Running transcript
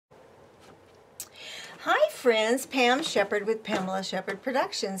Hi friends, Pam Shepherd with Pamela Shepherd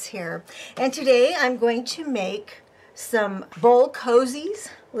Productions here. And today I'm going to make some bowl cozies,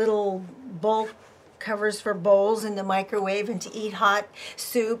 little bowl covers for bowls in the microwave and to eat hot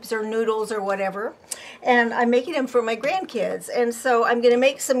soups or noodles or whatever. And I'm making them for my grandkids. And so I'm going to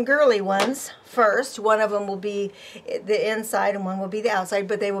make some girly ones first. One of them will be the inside and one will be the outside,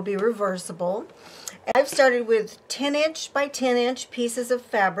 but they will be reversible. I've started with 10-inch by 10-inch pieces of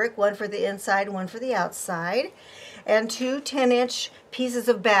fabric, one for the inside, one for the outside, and two 10-inch pieces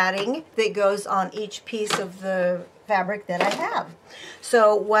of batting that goes on each piece of the fabric that I have.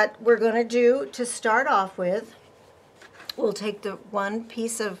 So what we're going to do to start off with, we'll take the one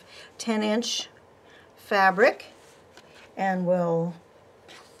piece of 10-inch fabric and we'll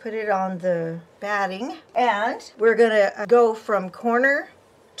put it on the batting, and we're going to go from corner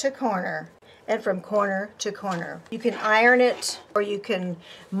to corner and from corner to corner. You can iron it or you can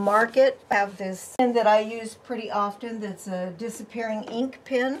mark it. I have this pen that I use pretty often that's a disappearing ink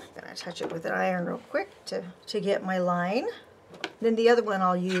pen. I'm going to touch it with an iron real quick to get my line. Then the other one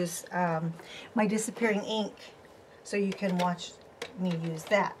I'll use my disappearing ink, so you can watch me use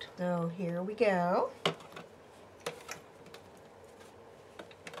that. So here we go. I'm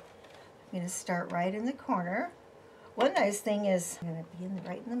going to start right in the corner. One nice thing is I'm going to be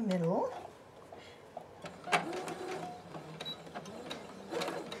right in the middle.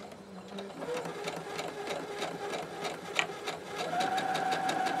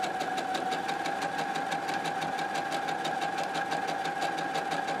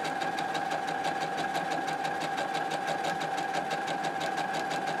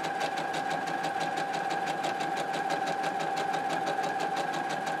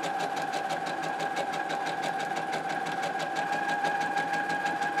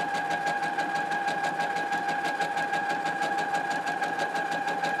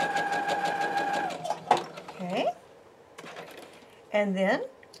 And then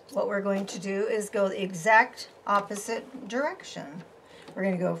what we're going to do is go the exact opposite direction. We're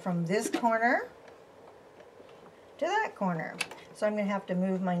going to go from this corner to that corner. So I'm going to have to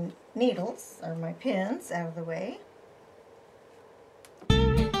move my needles or my pins out of the way.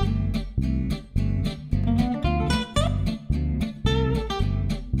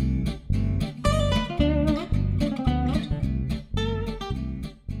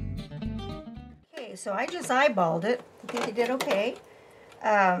 Okay, so I just eyeballed it. I think I did okay.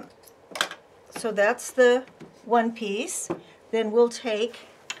 So that's the one piece. Then we'll take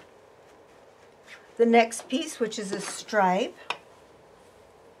the next piece, which is a stripe,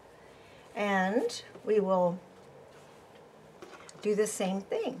 and we will do the same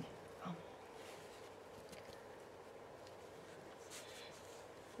thing.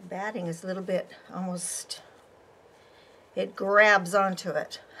 The batting is a little bit almost, it grabs onto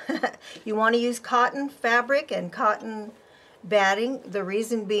it. You want to use cotton fabric and cotton batting. The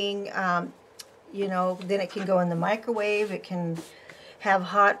reason being, you know, then it can go in the microwave, it can have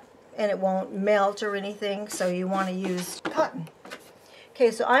hot and it won't melt or anything, so you want to use cotton.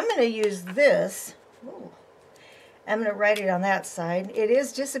 Okay, so I'm going to use this. Ooh, I'm going to write it on that side. It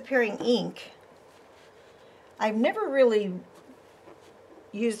is disappearing ink. I've never really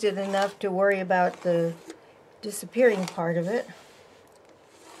used it enough to worry about the disappearing part of it.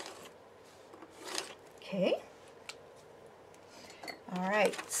 Okay.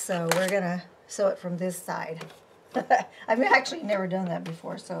 Alright, so we're going to sew it from this side. I've actually never done that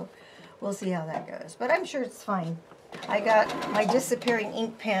before, so we'll see how that goes. But I'm sure it's fine. I got my disappearing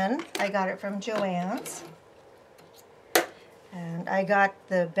ink pen. I got it from Joann's. And I got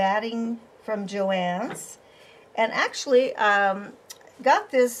the batting from Joann's. And actually, got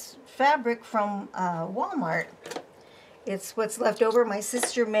this fabric from Walmart. It's what's left over. My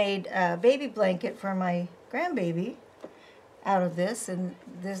sister made a baby blanket for my grandbaby out of this, and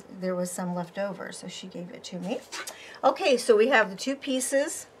there was some left over, so she gave it to me. Okay, so we have the two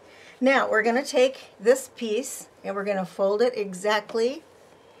pieces. Now we're going to take this piece and we're going to fold it exactly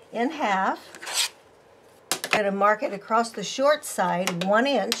in half. I'm going to mark it across the short side 1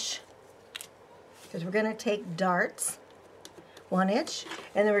 inch, because we're going to take darts 1 inch,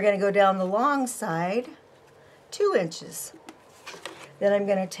 and then we're going to go down the long side 2 inches. Then I'm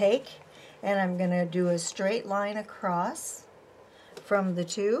going to take and I'm going to do a straight line across from the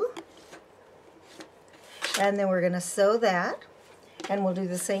two, and then we're going to sew that, and we'll do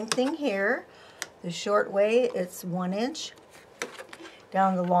the same thing here. The short way, it's 1 inch.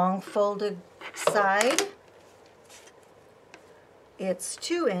 Down the long folded side, it's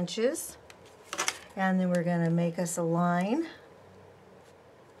 2 inches, and then we're going to make us a line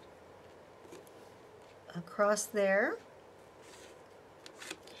across there,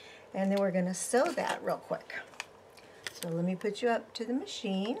 And then we're going to sew that real quick. So let me put you up to the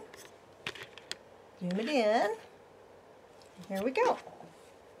machine. Zoom it in. Here we go.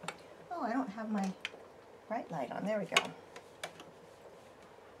 Oh, I don't have my bright light on. There we go.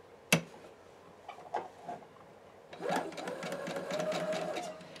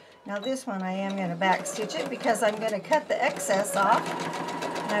 Now this one I am going to back stitch it because I'm going to cut the excess off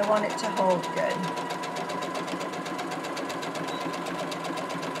and I want it to hold good.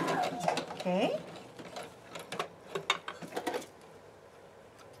 Okay.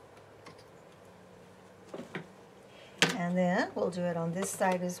 And then we'll do it on this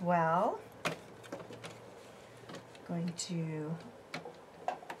side as well. Going to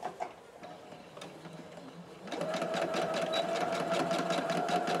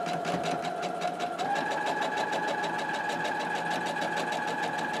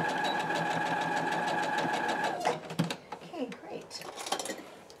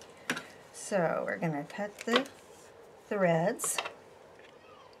So we're going to cut the threads.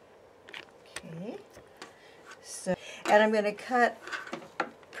 Okay. So, and I'm going to cut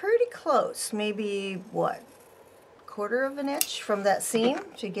pretty close, maybe what, 1/4 of an inch from that seam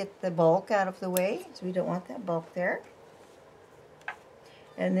to get the bulk out of the way. So we don't want that bulk there.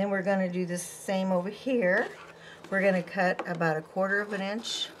 And then we're going to do the same over here. We're going to cut about 1/4 of an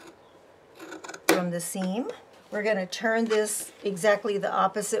inch from the seam. We're going to turn this exactly the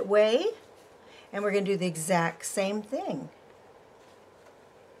opposite way, and we're going to do the exact same thing.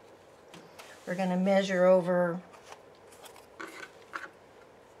 We're going to measure over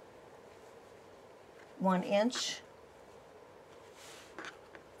 1 inch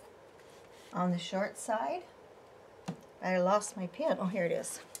on the short side. I lost my pen. Oh, here it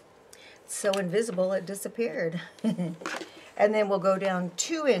is. It's so invisible it disappeared. And then we'll go down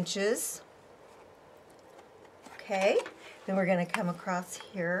 2 inches. Okay, then we're going to come across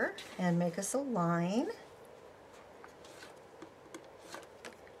here and make us a line.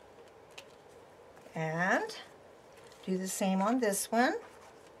 And do the same on this one.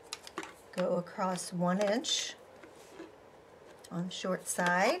 Go across 1 inch on the short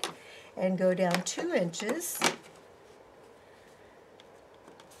side and go down 2 inches.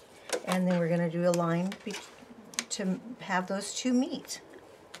 And then we're going to do a line to have those two meet.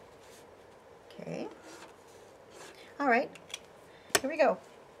 Okay. All right. Here we go.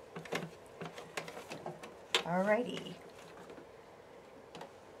 Alrighty.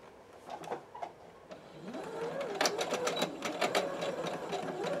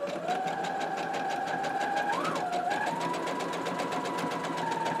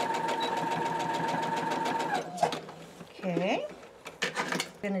 Okay.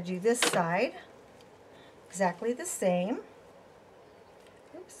 I'm going to do this side exactly the same.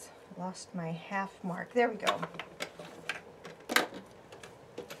 Oops, lost my half mark. There we go.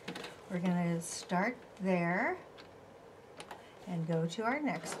 We're going to start there and go to our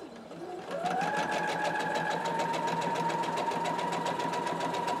next one.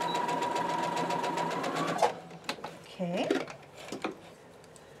 Okay.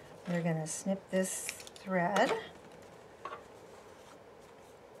 We're going to snip this thread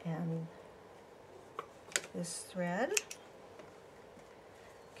and this thread.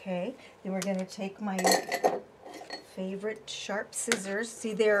 Okay, then we're going to take my favorite sharp scissors.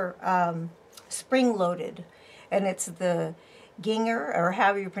 See, they're spring-loaded, and it's the Ginger, or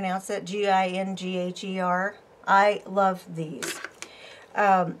however you pronounce it, G-I-N-G-H-E-R. I love these.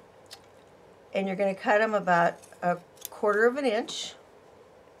 And you're going to cut them about 1/4 of an inch.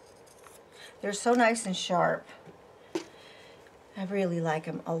 They're so nice and sharp. I really like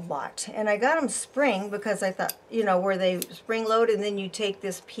them a lot. And I got them spring because I thought, you know, where they spring load, and then you take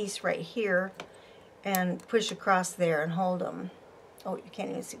this piece right here and push across there and hold them. Oh, you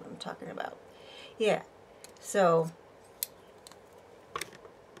can't even see what I'm talking about. Yeah, so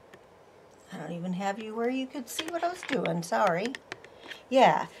I don't even have you where you could see what I was doing. Sorry.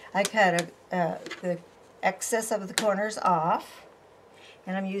 Yeah, I cut the excess of the corners off,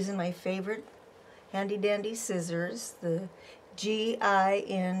 and I'm using my favorite handy dandy scissors, the G-I-N-G-H-E-R,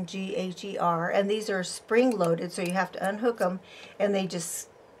 and these are spring loaded, so you have to unhook them and they just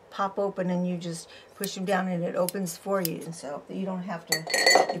pop open, and you just push them down and it opens for you, and so you don't have to,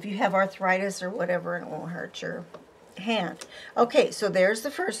 if you have arthritis or whatever, it won't hurt your hand. Okay, so there's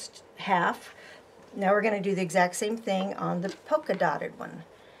the first half. Now we're going to do the exact same thing on the polka dotted one.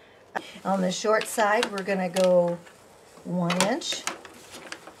 On the short side, we're going to go 1 inch.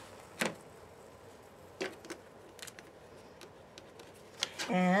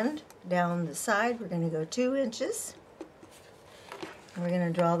 And down the side, we're going to go 2 inches. And we're going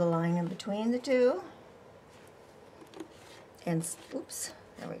to draw the line in between the two. And, oops,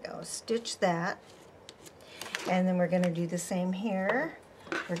 There we go. Stitch that. And then we're going to do the same here.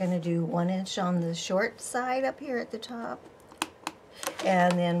 We're going to do 1 inch on the short side up here at the top.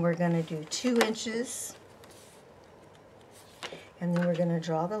 And then we're going to do 2 inches. And then we're going to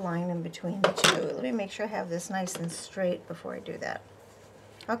draw the line in between the two. Let me make sure I have this nice and straight before I do that.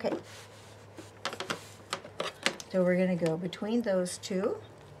 Okay. So we're going to go between those two.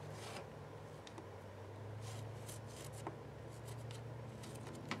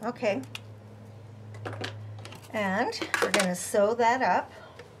 Okay. And we're going to sew that up.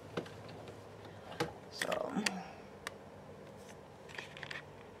 So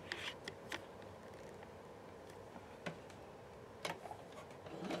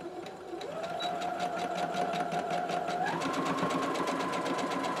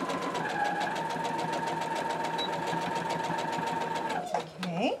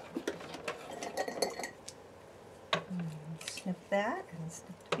okay. Snip that and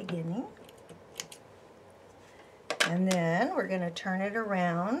snip the beginning. And then we're going to turn it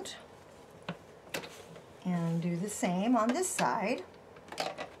around and do the same on this side.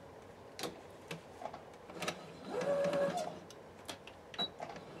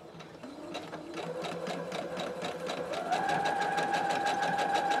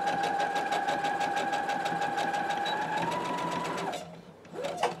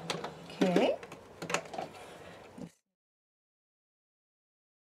 Okay.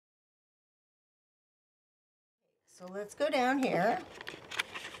 So let's go down here.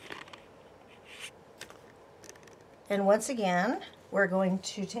 And once again, we're going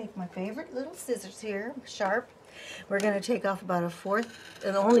to take my favorite little scissors here, sharp. We're going to take off about 1/4,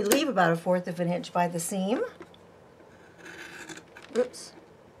 and only leave about 1/4 of an inch by the seam. Oops.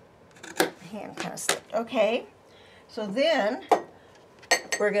 My hand kind of slipped. Okay. So then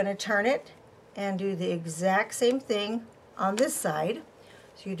we're going to turn it and do the exact same thing on this side.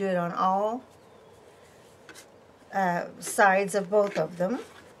 So you do it on all sides of both of them.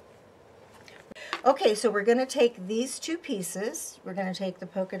 Okay, so we're going to take these two pieces. We're going to take the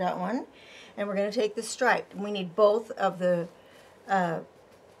polka dot one, and we're going to take the stripe. We need both of the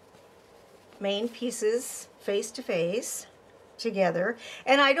main pieces face to face together.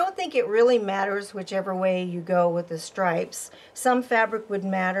 And I don't think it really matters whichever way you go with the stripes. Some fabric would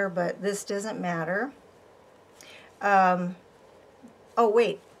matter, but this doesn't matter. Oh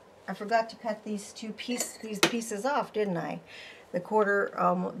wait, I forgot to cut these pieces off, didn't I? The quarter,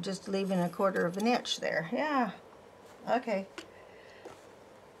 just leaving 1/4 of an inch there. Yeah, okay.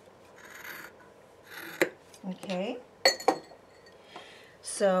 Okay,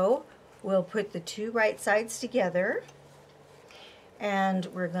 so we'll put the two right sides together, and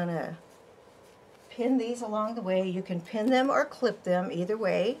we're gonna pin these along the way. You can pin them or clip them, either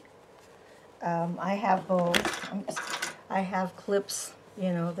way. I have both. I have clips,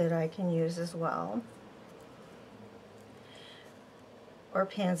 you know, that I can use as well. Or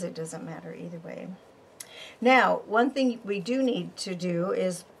pins, it doesn't matter either way. Now, one thing we do need to do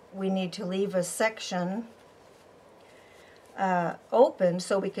is we need to leave a section open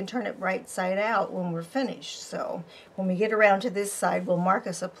so we can turn it right side out when we're finished. So when we get around to this side, we'll mark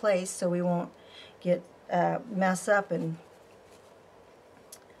us a place so we won't get mess up and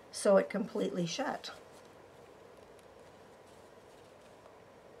sew it completely shut.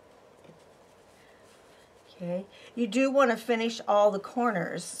 Okay. You do want to finish all the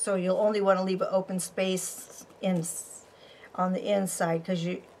corners, so you'll only want to leave an open space on the inside, because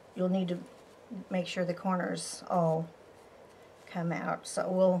you'll need to make sure the corners all come out.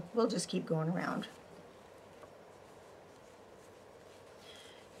 So we'll just keep going around.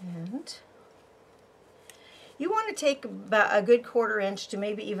 And you want to take about a good 1/4 inch to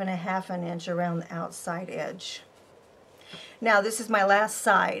maybe even a 1/2 inch around the outside edge. Now this is my last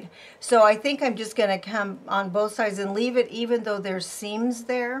side, so I think I'm just going to come on both sides and leave it, even though there's seams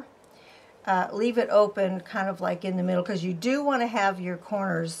there, leave it open kind of like in the middle, because you do want to have your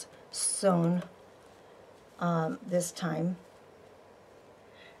corners sewn this time.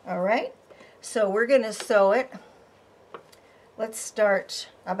 Alright, so we're going to sew it. Let's start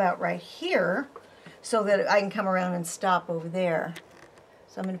about right here so that I can come around and stop over there.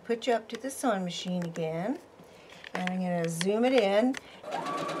 So I'm going to put you up to the sewing machine again. And I'm going to zoom it in.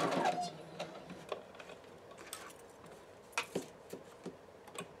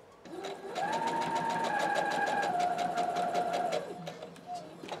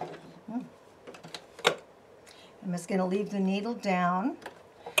 I'm just going to leave the needle down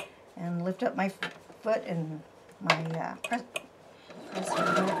and lift up my foot and my press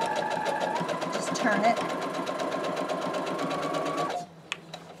just turn it.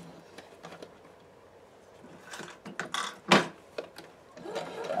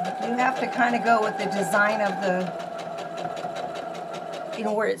 have to kind of go with the design of the, you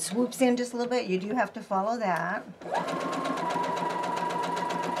know, where it swoops in just a little bit. You do have to follow that.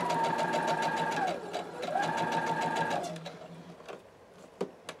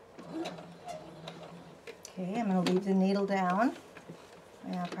 Okay, I'm going to leave the needle down.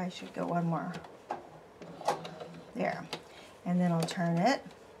 Yeah, I probably should go one more. There. And then I'll turn it.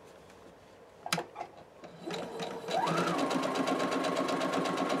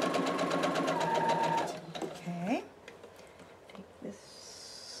 Okay. Take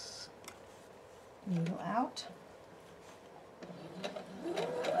this needle out.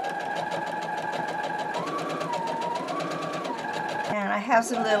 And I have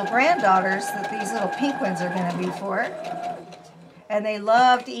some little granddaughters that these little pink ones are going to be for. And they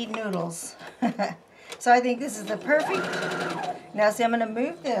love to eat noodles. So I think this is the perfect. Now see, I'm going to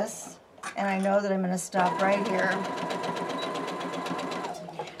move this, and I know that I'm going to stop right here.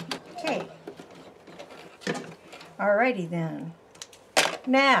 Okay. Alrighty then.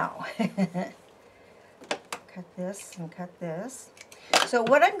 Now, cut this and cut this. So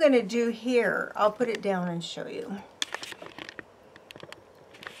what I'm going to do here, I'll put it down and show you.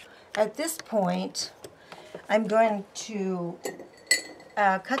 At this point, I'm going to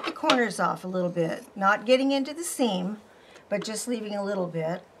cut the corners off a little bit, not getting into the seam, but just leaving a little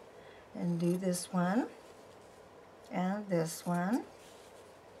bit, and do this one, and this one,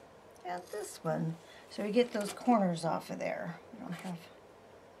 and this one. So we get those corners off of there. We don't have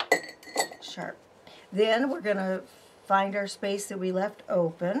sharp. Then we're going to find our space that we left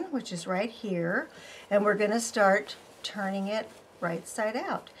open, which is right here, and we're going to start turning it right side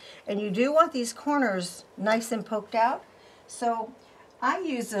out. And you do want these corners nice and poked out. So I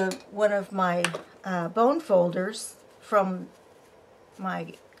use one of my bone folders from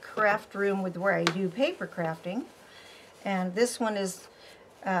my craft room with where I do paper crafting. And this one is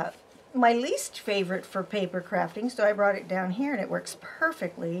my least favorite for paper crafting, so I brought it down here, and it works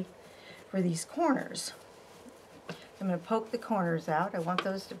perfectly for these corners. I'm going to poke the corners out. I want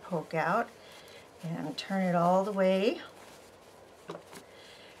those to poke out, and turn it all the way.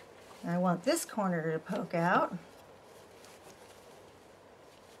 I want this corner to poke out.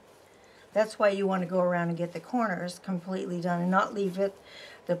 That's why you want to go around and get the corners completely done and not leave it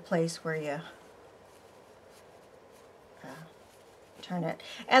the place where you turn it.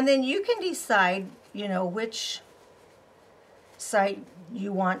 And then you can decide, you know, which side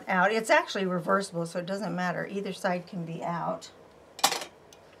you want out. It's actually reversible, so it doesn't matter. Either side can be out.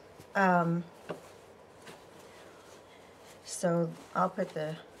 So I'll put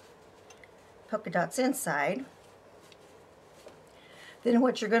the polka dots inside. Then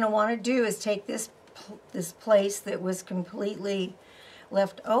what you're going to want to do is take this place that was completely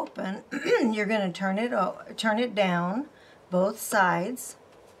left open. You're going to turn it down both sides,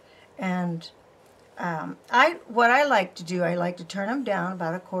 and what I like to do, I like to turn them down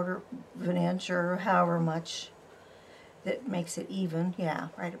about 1/4 of an inch or however much that makes it even. Yeah,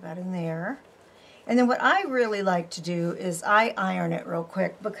 right about in there. And then what I really like to do is I iron it real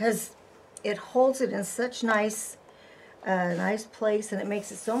quick, because it holds it in such nice place, and it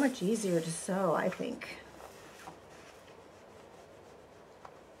makes it so much easier to sew, I think.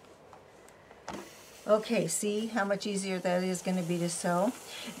 Okay, see how much easier that is going to be to sew?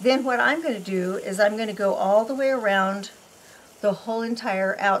 Then what I'm going to do is I'm going to go all the way around the whole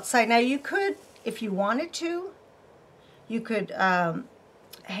entire outside. Now you could, if you wanted to, you could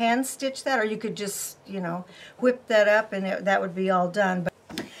hand stitch that, or you could just, you know, whip that up, and that would be all done. But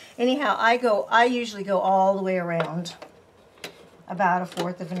anyhow, I usually go all the way around about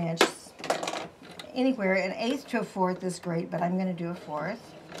 1/4 of an inch. Anywhere, 1/8 to 1/4 is great, but I'm going to do 1/4.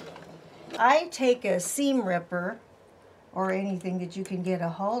 I take a seam ripper or anything that you can get a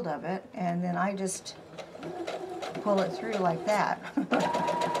hold of it, and then I just pull it through like that.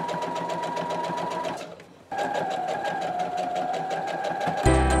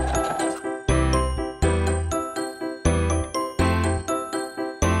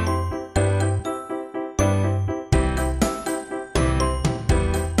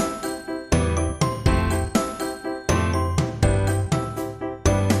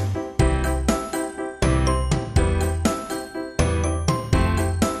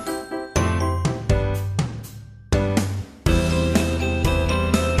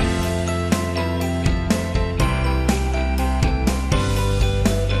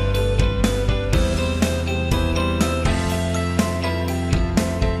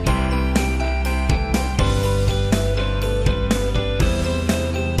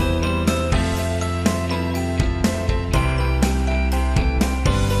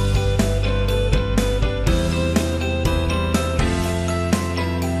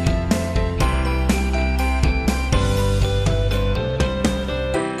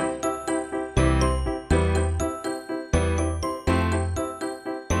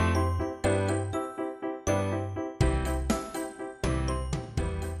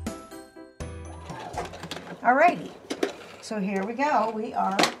 Alrighty, so here we go. We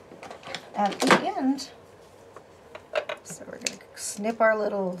are at the end. So we're going to snip our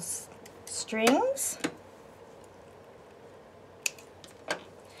little strings.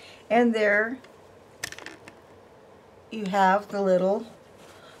 And there you have the little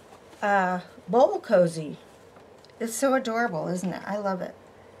bowl cozy. It's so adorable, isn't it? I love it.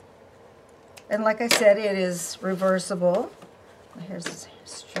 And like I said, it is reversible. Here's the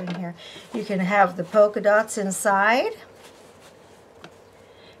string here. You can have the polka dots inside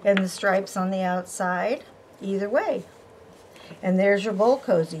and the stripes on the outside, either way. And there's your bowl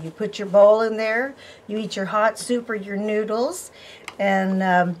cozy. You put your bowl in there, you eat your hot soup or your noodles.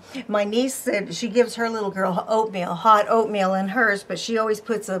 And my niece said she gives her little girl oatmeal, hot oatmeal in hers, but she always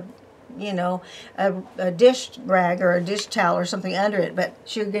puts a dish rag or a dish towel or something under it. But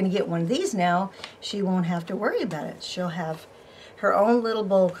she's going to get one of these now. She won't have to worry about it. She'll have her own little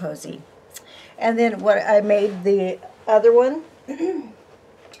bowl cozy. And then what I made the other one,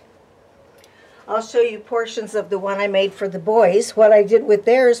 I'll show you portions of the one I made for the boys. What I did with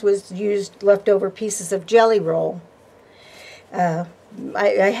theirs was used leftover pieces of jelly roll. I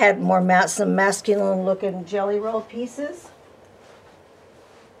had some masculine looking jelly roll pieces,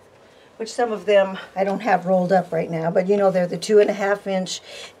 which some of them I don't have rolled up right now, but you know, they're the 2.5-inch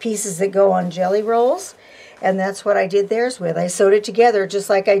pieces that go on jelly rolls. And that's what I did theirs with. I sewed it together just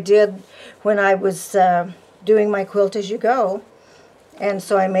like I did when I was doing my Quilt As You Go. And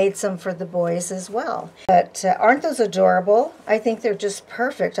so I made some for the boys as well. But aren't those adorable? I think they're just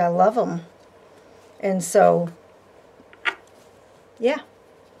perfect. I love them. And so, yeah,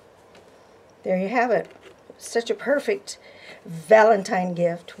 there you have it. Such a perfect Valentine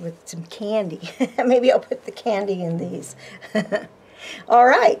gift with some candy. Maybe I'll put the candy in these. All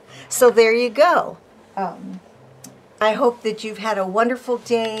right, so there you go. I hope that you've had a wonderful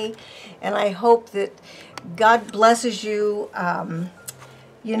day, and I hope that God blesses you.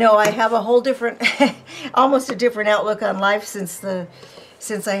 You know, I have a whole different, almost a different outlook on life since I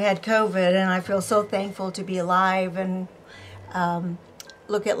had COVID, and I feel so thankful to be alive and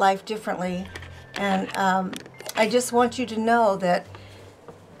look at life differently. And I just want you to know that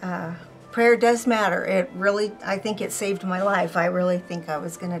prayer does matter. It really, I think it saved my life. I really think I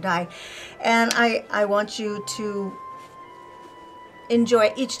was going to die. And I want you to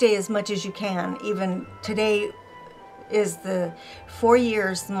enjoy each day as much as you can. Even today is the 4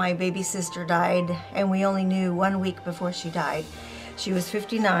 years my baby sister died, and we only knew 1 week before she died. She was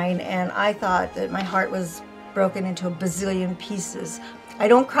 59, and I thought that my heart was broken into a bazillion pieces. I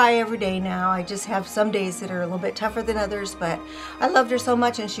don't cry every day now. I just have some days that are a little bit tougher than others, but I loved her so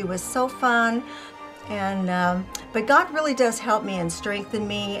much, and she was so fun. And but God really does help me and strengthen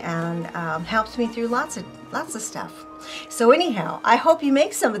me, and helps me through lots of stuff. So anyhow, I hope you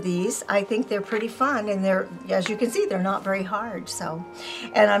make some of these. I think they're pretty fun, and they're, as you can see, they're not very hard. So,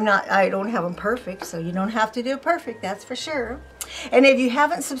 and I don't have them perfect, so you don't have to do it perfect, that's for sure. And if you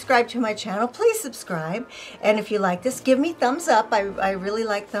haven't subscribed to my channel, please subscribe. And if you like this, give me thumbs up. I really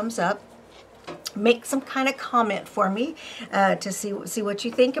like thumbs up. Make some kind of comment for me to see what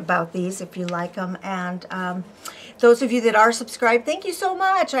you think about these, if you like them. And those of you that are subscribed, thank you so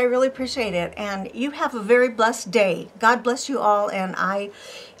much. I really appreciate it. And you have a very blessed day. God bless you all, and I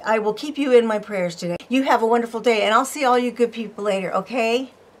will keep you in my prayers today. You have a wonderful day, and I'll see all you good people later,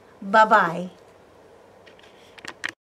 okay? Bye-bye.